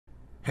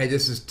Hey,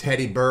 this is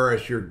Teddy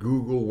Burris, your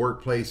Google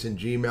Workplace and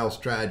Gmail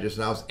strategist,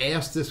 and I was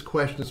asked this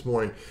question this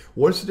morning.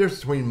 What's the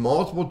difference between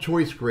multiple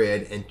choice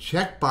grid and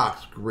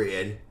checkbox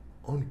grid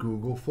on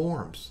Google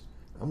Forms?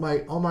 I'm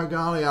like, oh my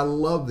golly, I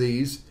love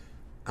these.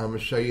 I'm going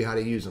to show you how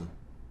to use them.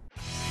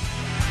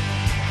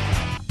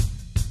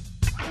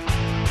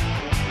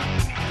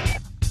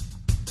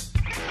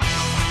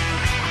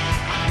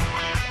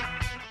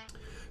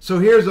 So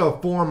here's a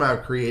form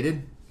I've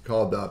created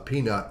called the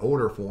peanut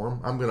order form.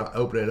 I'm going to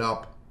open it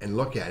up and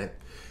look at it.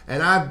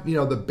 And I've,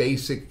 the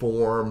basic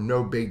form,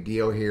 no big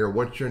deal here.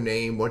 What's your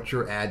name? What's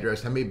your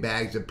address? How many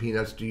bags of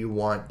peanuts do you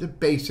want? The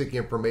basic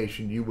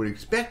information you would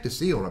expect to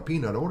see on a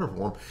peanut order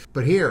form.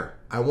 But here,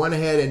 I went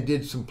ahead and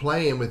did some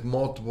playing with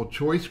multiple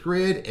choice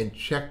grid and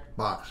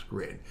checkbox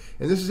grid.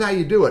 And this is how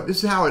you do it.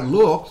 This is how it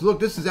looks.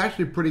 Look, this is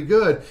actually pretty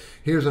good.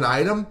 Here's an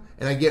item,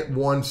 and I get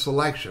one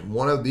selection,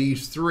 one of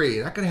these three.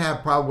 And I could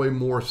have probably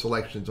more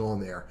selections on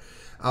there.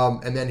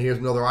 And then here's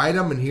another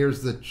item, and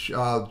here's the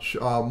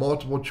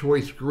multiple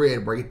choice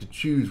grid where I get to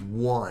choose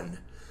one.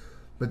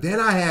 But then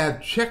I have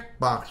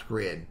checkbox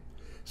grid.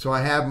 So I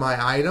have my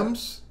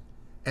items,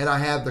 and I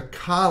have the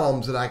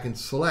columns that I can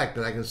select,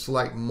 and I can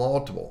select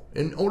multiple.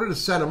 In order to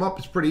set them up,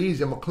 it's pretty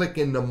easy. I'm going to click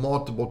in the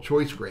multiple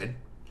choice grid.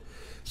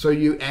 So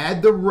you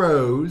add the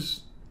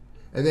rows,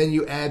 and then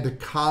you add the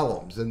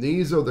columns, and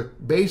these are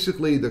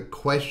basically the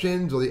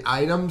questions or the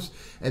items,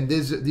 and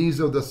these are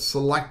the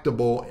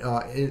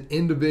selectable,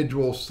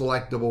 individual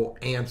selectable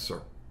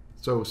answer.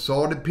 So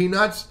salted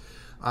peanuts,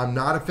 I'm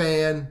not a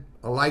fan.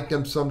 I like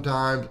them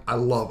sometimes. I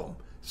love them.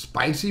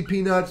 Spicy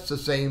peanuts the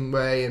same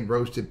way, and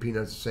roasted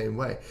peanuts the same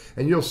way.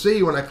 And you'll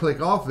see when I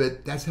click off of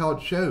it, that's how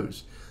it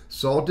shows.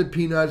 Salted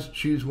peanuts,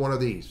 choose one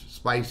of these.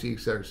 Spicy,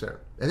 etc., etc.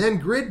 And then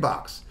grid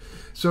box.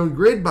 So in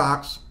grid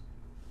box,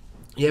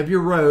 you have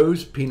your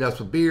rows, peanuts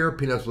with beer,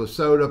 peanuts with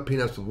soda,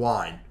 peanuts with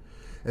wine.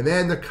 And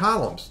then the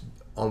columns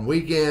on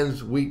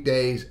weekends,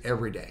 weekdays,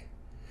 every day.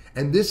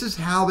 And this is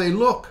how they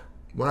look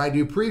when I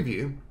do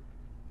preview.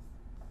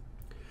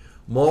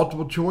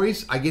 Multiple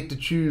choice, I get to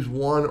choose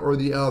one or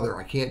the other.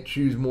 I can't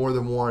choose more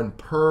than one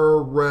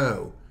per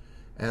row.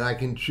 And I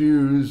can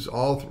choose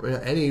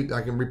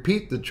I can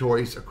repeat the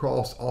choice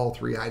across all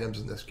three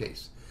items in this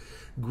case.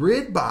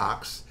 Grid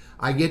box,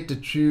 I get to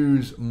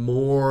choose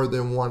more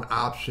than one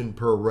option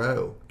per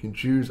row. I can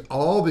choose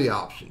all the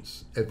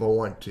options if I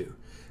want to.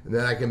 And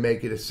then I can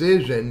make a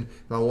decision.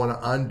 If I want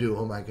to undo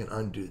them, I can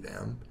undo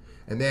them.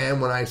 And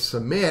then when I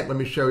submit, let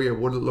me show you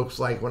what it looks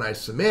like when I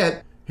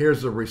submit.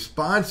 Here's the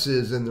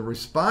responses in the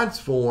response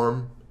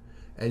form.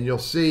 And you'll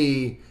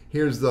see,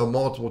 here's the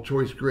multiple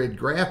choice grid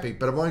graphic.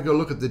 But if I want to go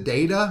look at the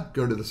data,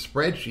 go to the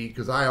spreadsheet,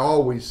 because I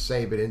always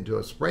save it into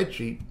a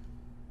spreadsheet.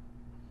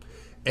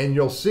 And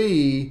you'll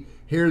see,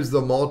 here's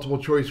the multiple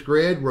choice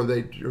grid where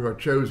they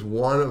chose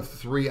one of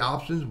three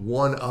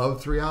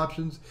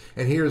options.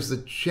 And here's the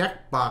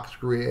checkbox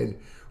grid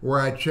where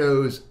I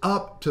chose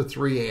up to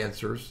three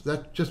answers.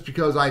 That's just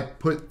because I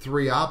put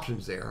three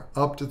options there,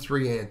 up to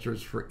three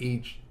answers for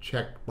each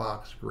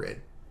checkbox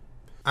grid.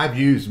 I've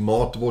used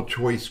multiple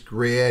choice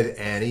grid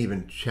and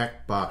even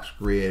checkbox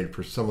grid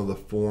for some of the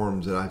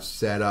forms that I've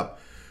set up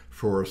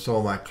for some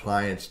of my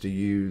clients to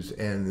use,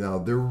 and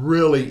they're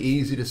really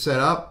easy to set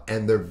up,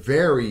 and they're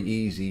very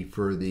easy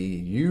for the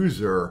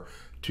user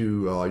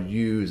to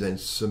use and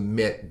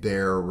submit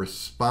their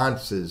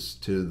responses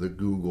to the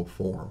Google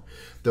form.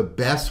 The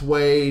best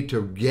way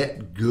to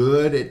get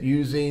good at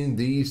using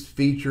these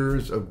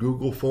features of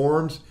Google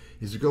Forms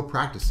is to go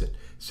practice it.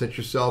 Set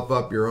yourself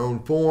up your own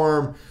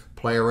form,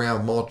 play around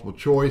with multiple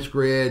choice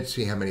grid,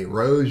 see how many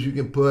rows you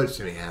can put,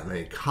 see how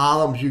many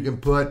columns you can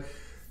put,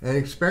 and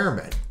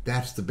experiment.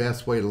 That's the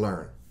best way to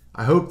learn.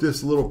 I hope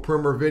this little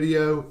primer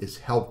video is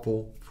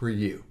helpful for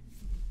you.